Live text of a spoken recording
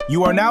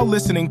You are now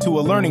listening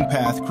to a learning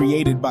path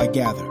created by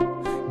Gather.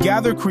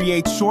 Gather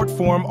creates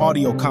short-form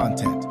audio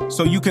content,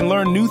 so you can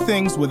learn new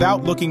things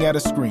without looking at a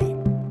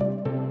screen.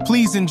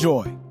 Please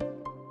enjoy.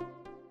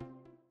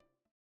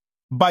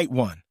 Bite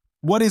 1.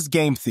 What is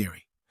game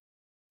theory?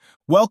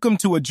 Welcome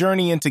to a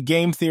journey into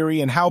game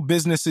theory and how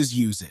businesses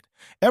use it.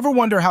 Ever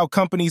wonder how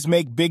companies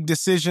make big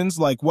decisions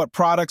like what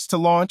products to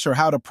launch or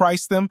how to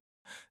price them?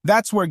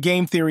 That's where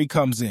game theory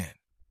comes in.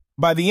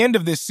 By the end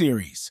of this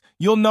series,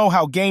 you'll know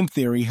how game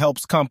theory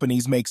helps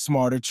companies make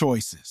smarter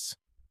choices.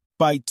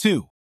 Bite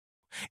 2.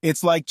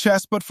 It's like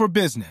chess but for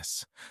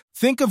business.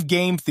 Think of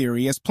game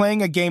theory as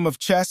playing a game of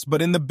chess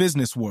but in the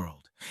business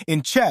world.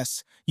 In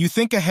chess, you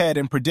think ahead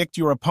and predict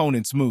your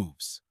opponent's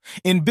moves.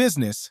 In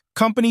business,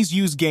 companies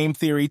use game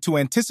theory to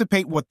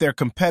anticipate what their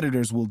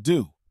competitors will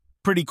do.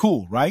 Pretty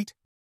cool, right?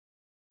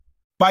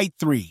 Bite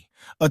 3.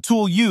 A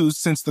tool used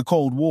since the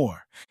Cold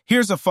War.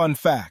 Here's a fun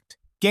fact.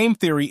 Game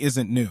theory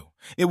isn't new.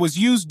 It was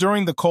used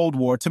during the Cold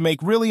War to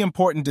make really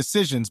important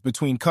decisions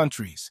between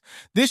countries.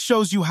 This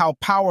shows you how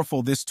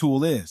powerful this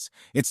tool is.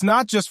 It's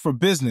not just for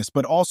business,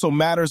 but also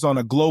matters on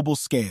a global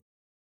scale.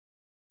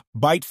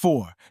 Bite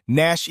 4.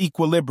 Nash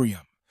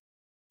Equilibrium.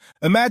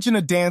 Imagine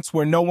a dance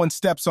where no one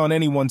steps on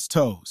anyone's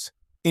toes.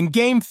 In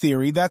game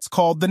theory, that's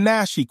called the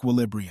Nash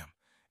Equilibrium.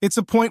 It's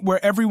a point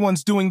where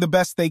everyone's doing the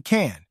best they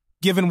can,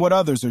 given what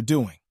others are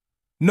doing.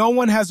 No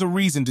one has a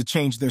reason to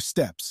change their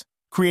steps,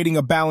 creating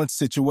a balanced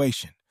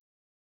situation.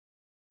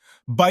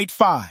 Bite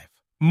 5.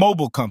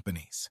 Mobile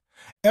companies.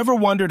 Ever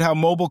wondered how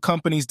mobile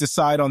companies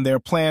decide on their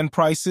plan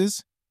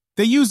prices?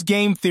 They use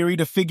game theory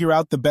to figure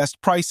out the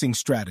best pricing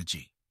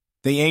strategy.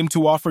 They aim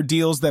to offer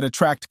deals that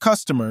attract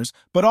customers,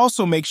 but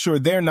also make sure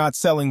they're not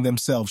selling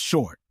themselves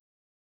short.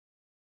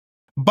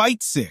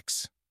 Bite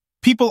 6.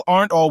 People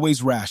aren't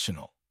always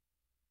rational.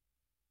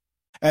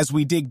 As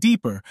we dig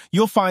deeper,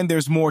 you'll find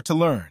there's more to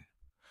learn.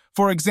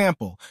 For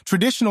example,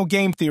 traditional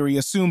game theory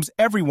assumes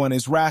everyone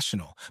is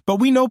rational, but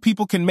we know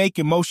people can make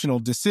emotional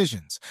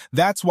decisions.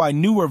 That's why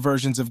newer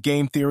versions of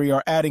game theory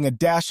are adding a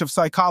dash of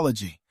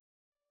psychology.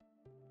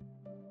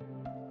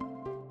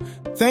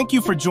 Thank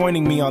you for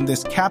joining me on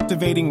this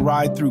captivating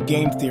ride through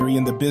game theory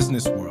in the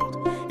business world.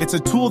 It's a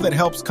tool that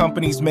helps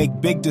companies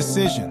make big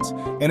decisions,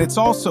 and it's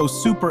also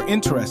super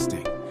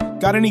interesting.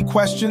 Got any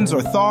questions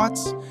or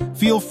thoughts?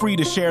 Feel free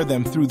to share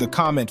them through the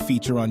comment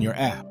feature on your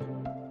app.